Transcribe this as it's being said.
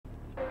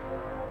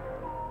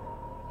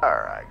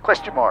Alright,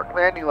 question mark.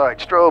 Landing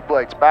lights, strobe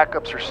lights,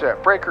 backups are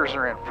set. Breakers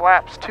are in.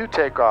 Flaps to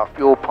takeoff.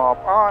 Fuel pump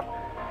on.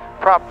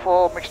 Prop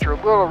full, mixture a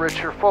little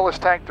richer.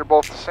 Fullest tank, they're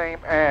both the same.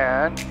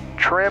 And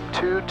trim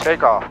to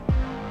takeoff.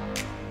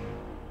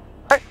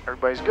 Alright,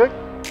 everybody's good?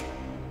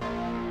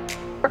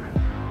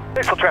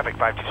 Still traffic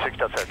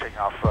 526 outside taking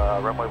off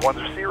runway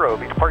 10,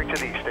 be departing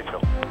to the east,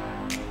 Statesville.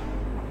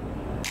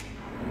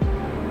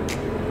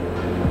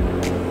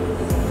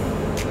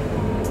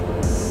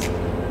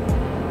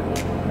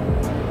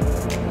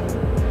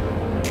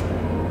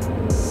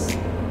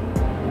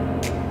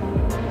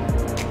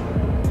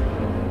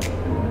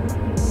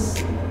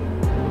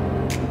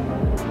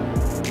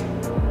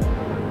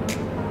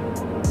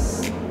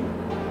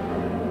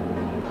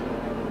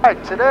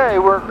 Alright, today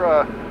we're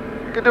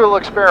going to do a little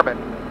experiment.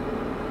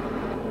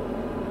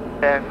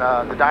 And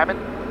the Diamond,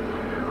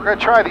 we're going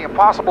to try the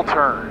impossible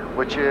turn,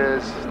 which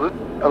is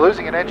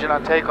losing an engine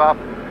on takeoff,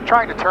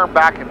 trying to turn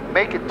back and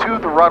make it to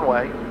the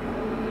runway.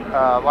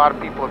 A lot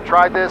of people have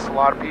tried this, a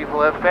lot of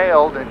people have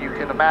failed, and you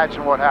can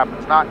imagine what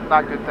happens,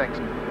 not good things.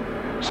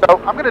 So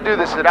I'm going to do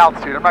this at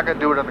altitude, I'm not going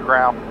to do it on the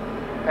ground.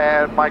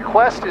 And my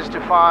quest is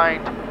to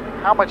find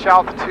how much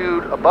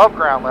altitude above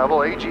ground level,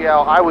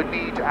 AGL, I would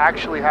need to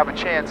actually have a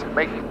chance at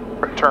making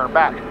a turn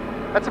back.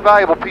 That's a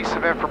valuable piece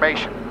of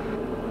information.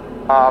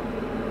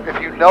 If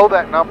you know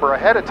that number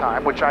ahead of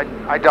time, which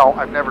I don't,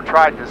 I've never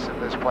tried this in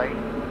this plane,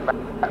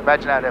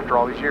 imagine that after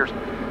all these years,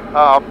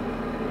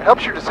 it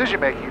helps your decision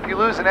making. If you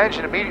lose an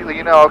engine, immediately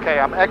you know, okay,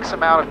 I'm X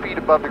amount of feet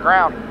above the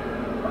ground,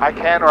 I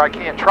can or I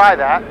can't try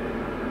that.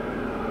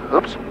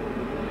 Oops.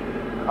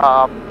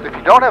 If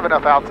you don't have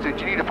enough altitude,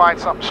 you need to find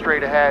something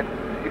straight ahead.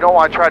 You don't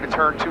want to try to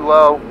turn too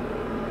low,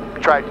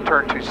 try to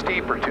turn too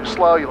steep or too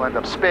slow, you'll end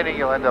up spinning,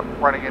 you'll end up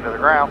running into the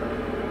ground.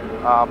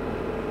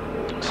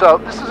 So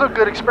this is a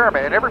good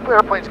experiment, and every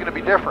airplane is going to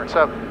be different.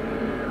 So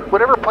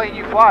whatever plane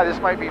you fly, this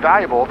might be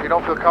valuable. If you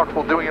don't feel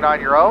comfortable doing it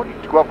on your own, you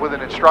can go up with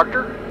an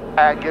instructor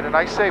and get a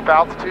nice safe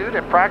altitude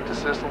and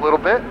practice this a little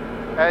bit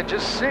and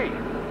just see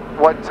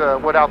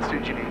what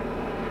altitude you need.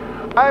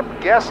 I'm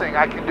guessing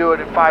I can do it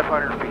in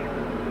 500 feet.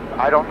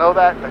 I don't know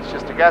that, that's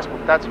just a guess,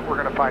 but that's what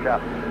we're going to find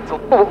out. It's a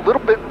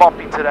little bit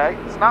bumpy today.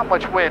 It's not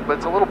much wind, but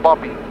it's a little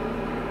bumpy.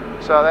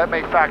 So that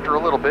may factor a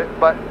little bit,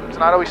 but it's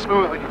not always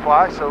smooth when you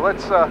fly, so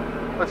let's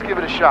give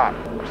it a shot.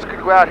 I'm just going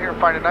to go out here and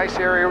find a nice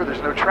area where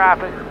there's no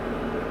traffic,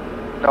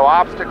 no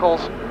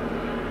obstacles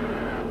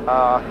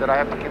that I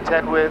have to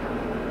contend with.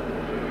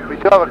 We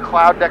do have a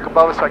cloud deck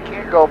above us, so I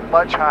can't go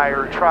much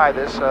higher and try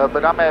this,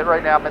 but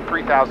right now I'm at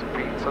 3,000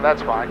 feet, so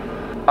that's fine.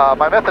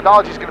 My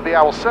methodology is going to be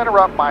I will center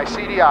up my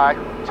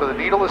CDI so the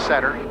needle is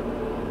centered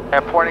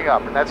and pointing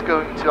up, and that's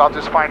going to, I'll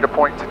just find a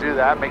point to do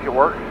that, make it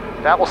work.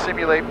 That will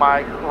simulate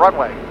my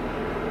runway.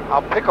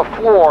 I'll pick a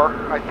floor,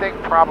 I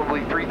think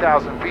probably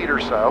 3,000 feet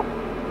or so.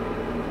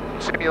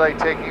 Simulate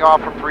taking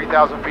off from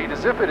 3,000 feet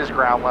as if it is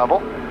ground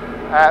level.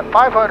 At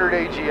 500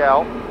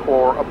 AGL,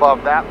 or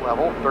above that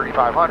level,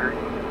 3,500,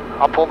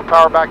 I'll pull the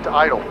power back to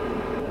idle.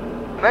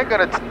 I'm then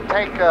going to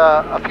take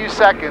a few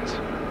seconds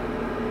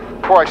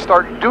before I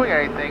start doing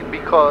anything,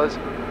 because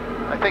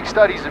I think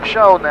studies have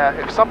shown that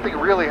if something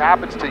really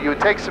happens to you, it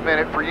takes a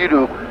minute for you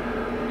to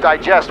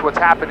digest what's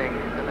happening,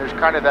 and there's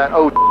kind of that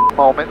oh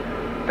moment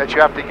that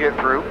you have to get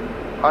through,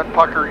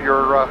 unpucker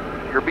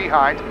your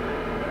behind,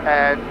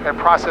 and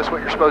process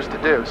what you're supposed to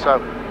do. So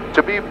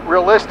to be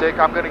realistic,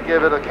 I'm going to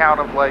give it a count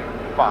of like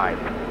 5.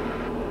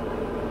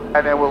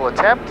 And then we'll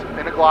attempt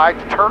in a glide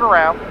to turn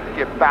around,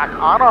 get back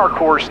on our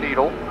course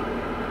needle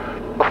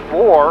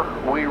before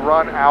we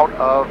run out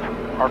of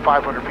our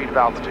 500 feet of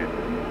altitude.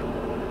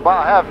 Well,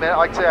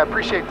 like I say, I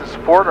appreciate the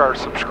support. Our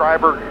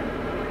subscriber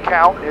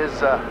count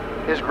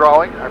is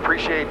growing. I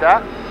appreciate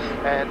that.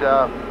 And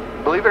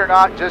believe it or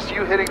not, just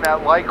you hitting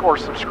that like or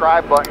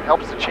subscribe button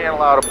helps the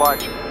channel out a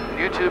bunch.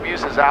 YouTube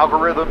uses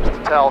algorithms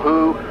to tell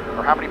who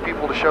or how many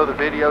people to show the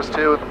videos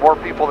to, and the more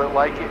people that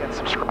like it and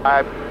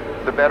subscribe,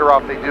 the better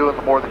off they do and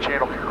the more the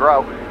channel can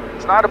grow.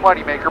 It's not a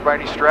money maker by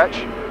any stretch.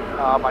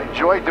 I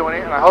enjoy doing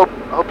it, and I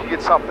hope you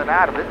get something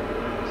out of it.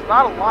 There's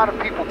not a lot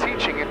of people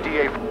teaching in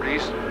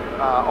DA-40s,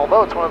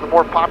 although it's one of the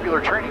more popular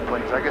training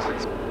planes. I guess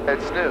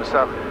it's new.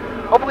 So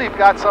hopefully you've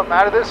got something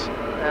out of this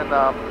and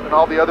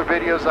all the other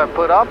videos I've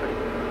put up.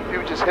 If you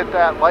would just hit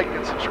that like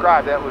and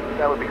subscribe, that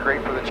would be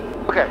great for the channel.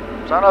 Okay,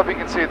 so I don't know if you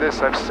can see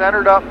this. I've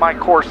centered up my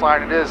course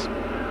line. It is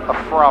a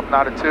from,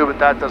 not a to, but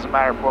that doesn't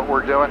matter for what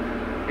we're doing.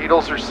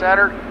 Needles are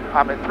centered.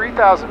 I'm at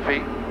 3,000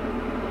 feet.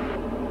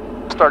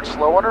 Start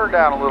slowing her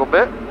down a little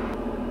bit.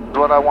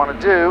 What I want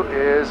to do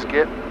is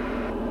get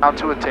down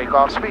to a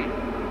takeoff speed.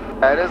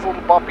 It is a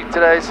little bumpy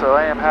today, so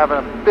I am having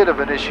a bit of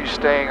an issue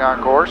staying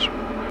on course.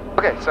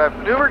 Okay, so I've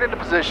maneuvered into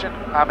position.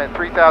 I'm at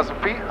 3,000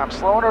 feet. I'm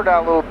slowing her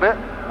down a little bit.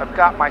 I've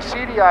got my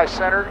CDI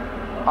centered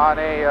on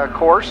a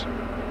course,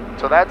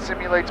 so that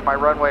simulates my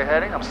runway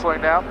heading. I'm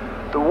slowing down.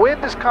 The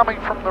wind is coming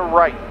from the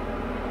right,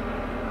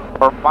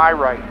 or my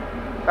right.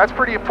 That's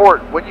pretty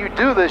important. When you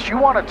do this, you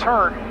want to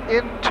turn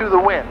into the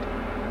wind,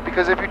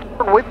 because if you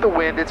turn with the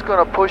wind, it's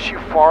going to push you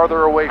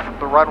farther away from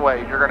the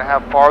runway, and you're going to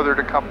have farther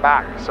to come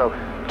back. So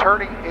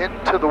turning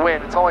into the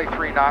wind. It's only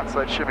 3 knots, so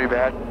that shouldn't be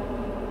bad.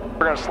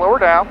 We're going to slow her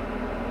down.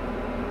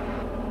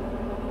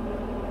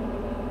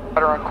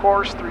 Got her on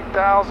course,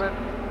 3,000.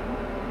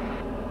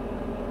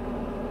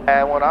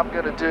 And what I'm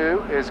going to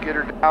do is get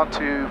her down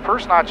to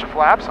first notch of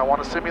flaps. I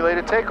want to simulate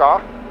a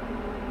takeoff.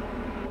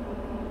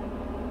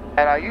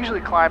 And I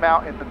usually climb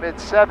out in the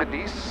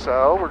mid-70s,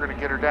 so we're going to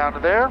get her down to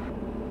there.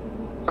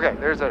 Okay,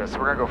 there's that. So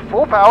we're going to go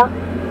full power,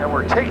 and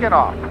we're taking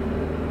off.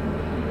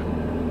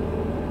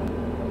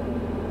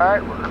 All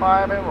right, we're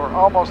climbing. We're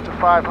almost to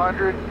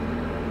 500.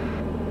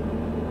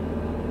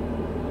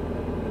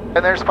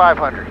 And there's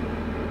 500.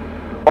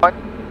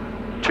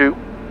 1, 2,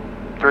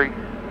 3,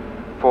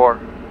 4,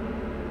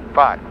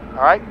 5.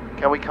 All right,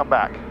 can we come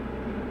back?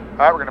 All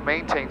right, we're going to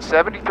maintain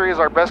 73 as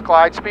our best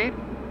glide speed.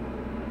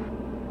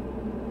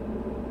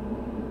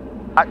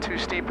 Not too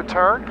steep a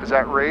turn, because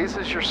that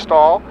raises your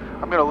stall.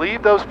 I'm going to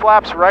leave those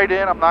flaps right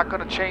in. I'm not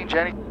going to change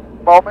any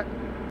moment.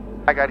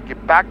 I got to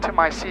get back to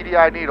my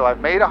CDI needle. I've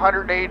made a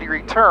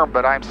 180-degree turn,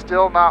 but I'm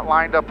still not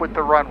lined up with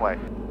the runway.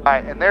 All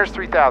right, and there's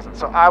 3,000.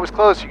 So I was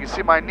close. You can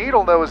see my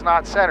needle, though, is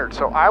not centered.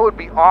 So I would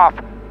be off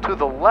to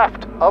the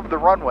left of the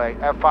runway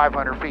at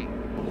 500 feet.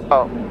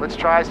 So let's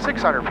try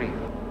 600 feet.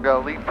 I'm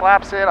going to leave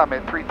flaps in. I'm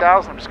at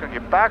 3,000. I'm just going to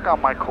get back on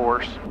my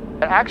course.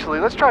 And actually,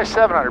 let's try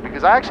 700,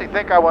 because I actually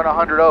think I went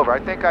 100 over. I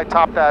think I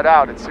topped that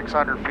out at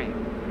 600 feet.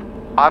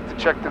 I'll have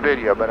to check the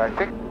video, but I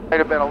think it might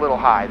have been a little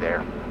high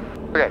there.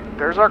 Okay,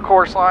 there's our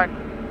course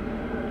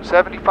line.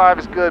 75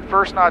 is good.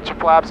 First notch of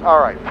flaps.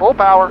 All right, full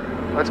power.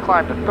 Let's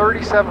climb to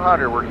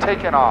 3,700. We're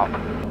taking off.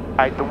 All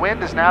right, the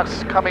wind is now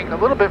coming a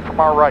little bit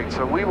from our right,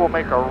 so we will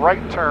make a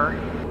right turn.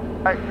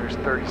 All right, there's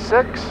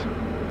 36.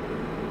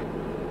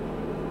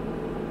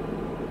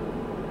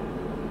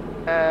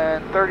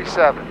 And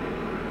 37.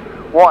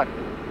 1,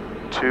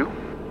 2,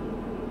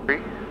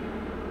 3,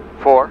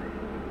 4,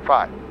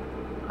 5.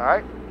 All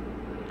right,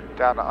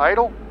 down to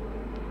idle.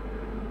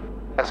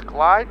 S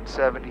glide,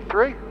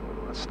 73.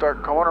 Let's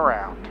start going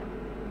around.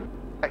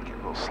 Get a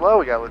little slow.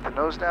 We gotta let the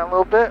nose down a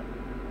little bit.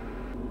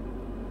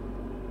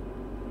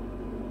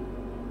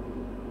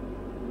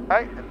 All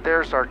right, and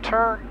there's our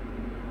turn,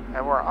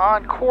 and we're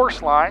on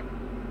course line,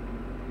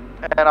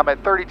 and I'm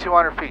at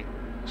 3,200 feet.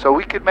 So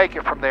we could make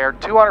it from there.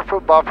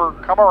 200-foot buffer,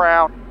 come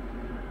around.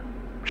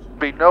 Should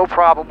be no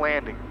problem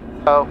landing.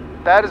 So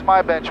that is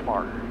my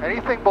benchmark.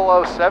 Anything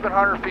below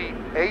 700 feet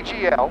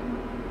AGL,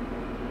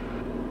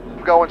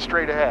 I'm going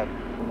straight ahead.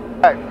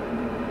 All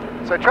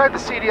right, so I tried the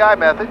CDI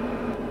method.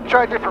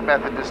 Try a different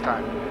method this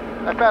time.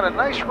 I found a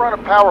nice run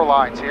of power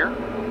lines here.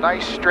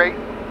 Nice straight.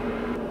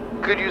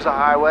 Could use a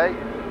highway.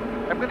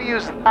 I'm going to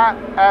use that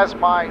as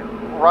my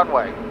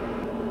runway.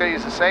 I'm going to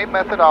use the same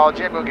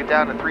methodology. I'm going to get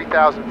down to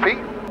 3,000 feet.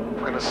 I'm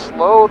going to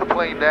slow the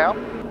plane down.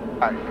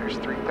 All right, there's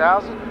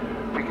 3,000.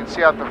 If you can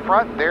see out the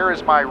front, there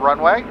is my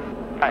runway.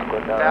 All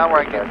right, down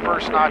where I get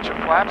first notch of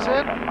flaps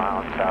in.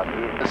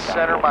 To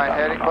center my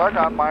heading bug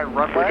on my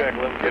runway.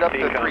 Get up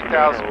to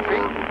 3,000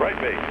 feet. Right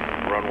base,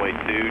 runway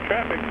 2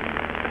 traffic.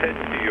 Head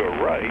to your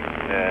right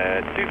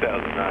at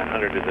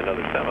 2,900 is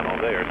another Seminole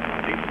there.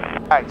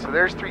 All right, so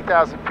there's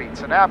 3,000 feet.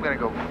 So now I'm going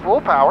to go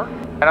full power,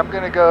 and I'm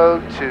going to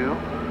go to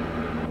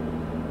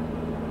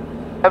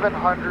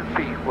 700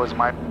 feet was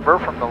my number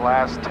from the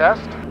last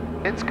test.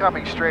 It's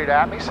coming straight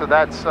at me, so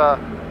that's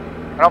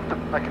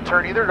I can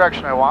turn either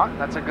direction I want.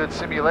 That's a good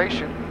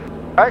simulation.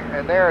 All right,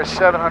 and there is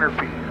 700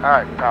 feet. All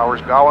right,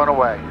 power's going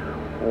away.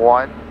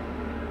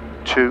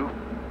 1, 2,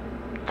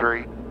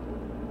 3,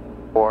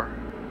 4,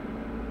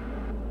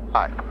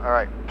 5. All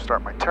right,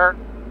 start my turn.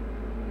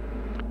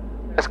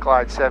 S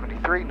glide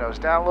 73, nose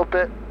down a little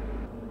bit.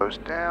 Nose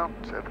down,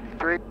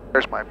 73.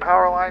 There's my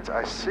power lines.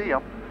 I see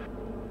them.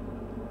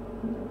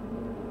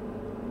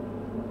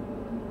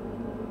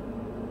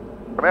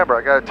 Remember,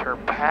 I got to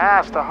turn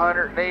past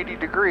 180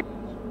 degrees.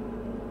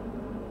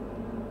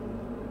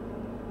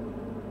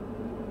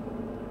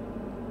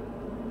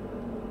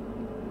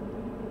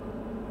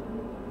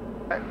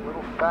 A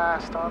little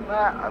fast on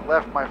that. I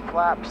left my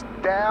flaps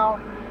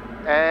down,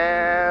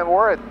 and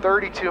we're at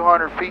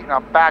 3,200 feet, and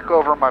I'm back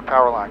over my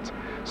power lines.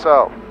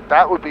 So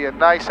that would be a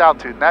nice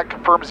altitude, and that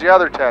confirms the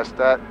other test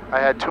that I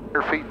had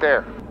 200 feet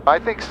there. I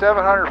think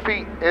 700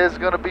 feet is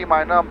going to be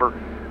my number.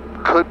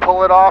 Could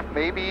pull it off,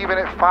 maybe even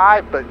at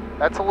 5, but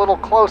that's a little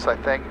close, I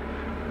think.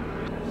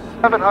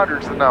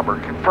 700 is the number.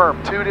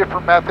 Confirmed. 2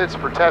 different methods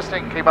for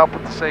testing, came up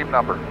with the same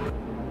number.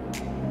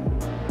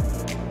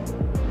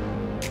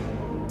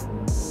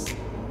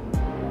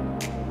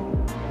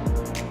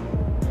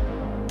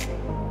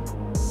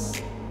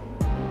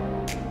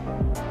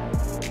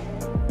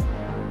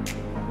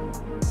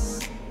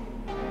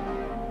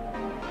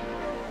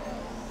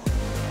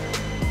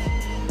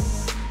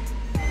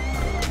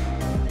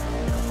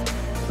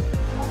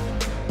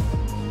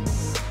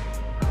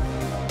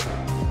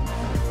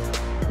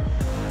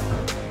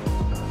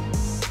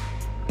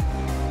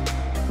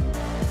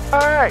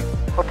 Alright,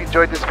 hope you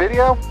enjoyed this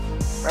video.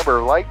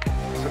 Remember, like,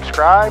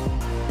 subscribe,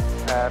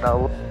 and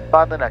I'll see you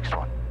on the next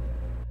one.